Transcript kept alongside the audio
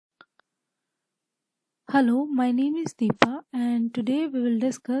Hello, my name is Deepa and today we will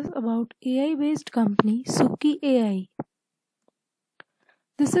discuss about AI based company Suki AI.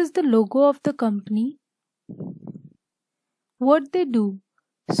 This is the logo of the company. What they do: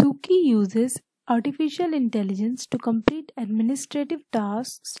 Suki uses artificial intelligence to complete administrative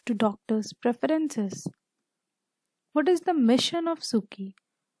tasks to doctors' preferences. What is the mission of Suki?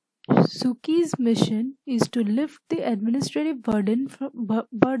 Suki's mission is to lift the administrative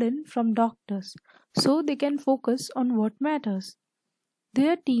burden from doctors so they can focus on what matters.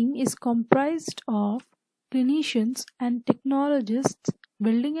 Their team is comprised of clinicians and technologists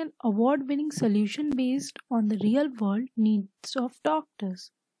building an award winning solution based on the real world needs of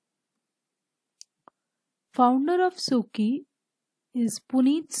doctors. Founder of Suki is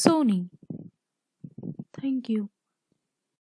Puneet Soni. Thank you.